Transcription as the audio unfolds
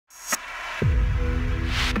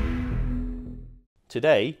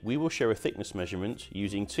Today we will show a thickness measurement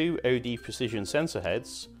using two OD precision sensor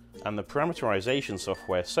heads and the parameterization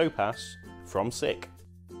software SOPAS from SICK.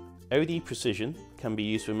 OD precision can be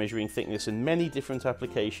used for measuring thickness in many different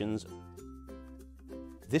applications.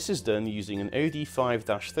 This is done using an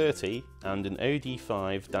OD5-30 and an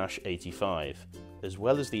OD5-85, as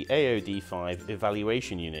well as the AOD5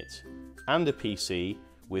 evaluation unit and a PC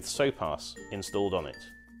with SOPAS installed on it.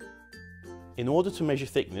 In order to measure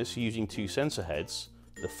thickness using two sensor heads,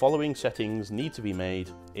 the following settings need to be made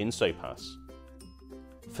in SOPAS.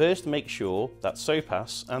 First, make sure that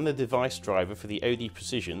SOPAS and the device driver for the OD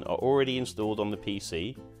Precision are already installed on the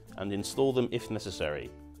PC and install them if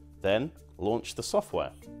necessary. Then, launch the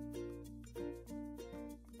software.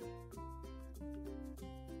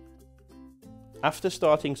 After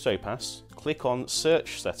starting SOPAS, click on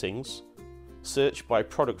Search Settings. Search by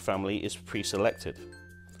product family is pre-selected.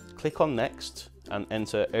 Click on Next and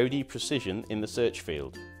enter OD Precision in the search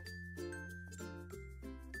field.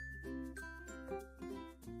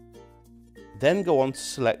 Then go on to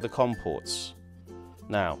select the COM ports.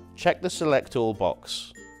 Now, check the Select All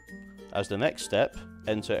box. As the next step,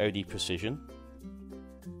 enter OD Precision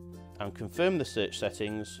and confirm the search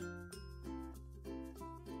settings.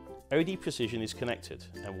 OD Precision is connected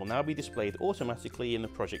and will now be displayed automatically in the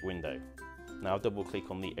project window. Now double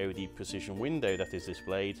click on the OD Precision window that is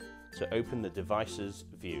displayed to open the device's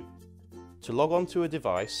view. To log on to a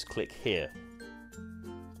device, click here.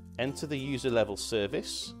 Enter the user level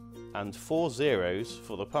service and 4 zeros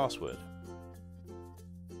for the password.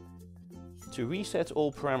 To reset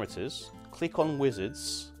all parameters, click on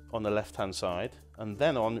Wizards on the left hand side and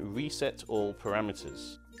then on Reset All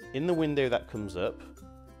Parameters. In the window that comes up,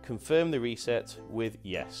 confirm the reset with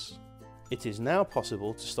Yes. It is now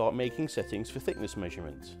possible to start making settings for thickness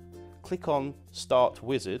measurement. Click on Start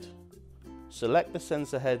Wizard, select the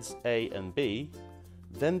sensor heads A and B,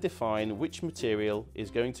 then define which material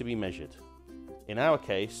is going to be measured. In our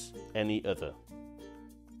case, any other.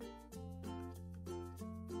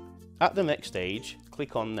 At the next stage,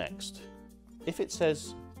 click on Next. If it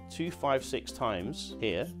says 256 times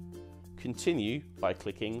here, continue by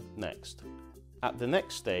clicking Next. At the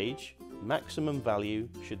next stage, maximum value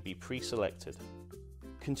should be pre-selected.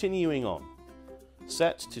 Continuing on,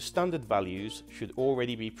 set to standard values should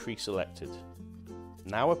already be pre-selected.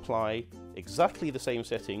 Now apply exactly the same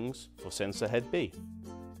settings for sensor head B.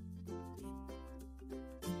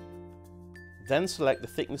 Then select the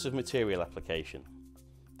thickness of material application.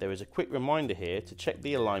 There is a quick reminder here to check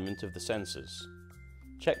the alignment of the sensors.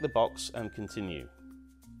 Check the box and continue.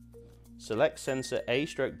 Select sensor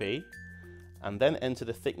A/B and then enter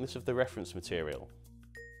the thickness of the reference material.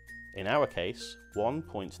 In our case,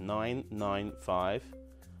 1.995,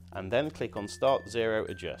 and then click on Start Zero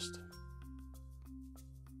Adjust.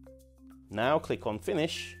 Now click on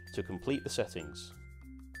Finish to complete the settings.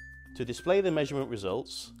 To display the measurement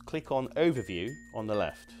results, click on Overview on the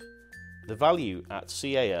left. The value at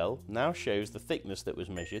CAL now shows the thickness that was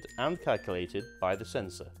measured and calculated by the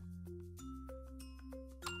sensor.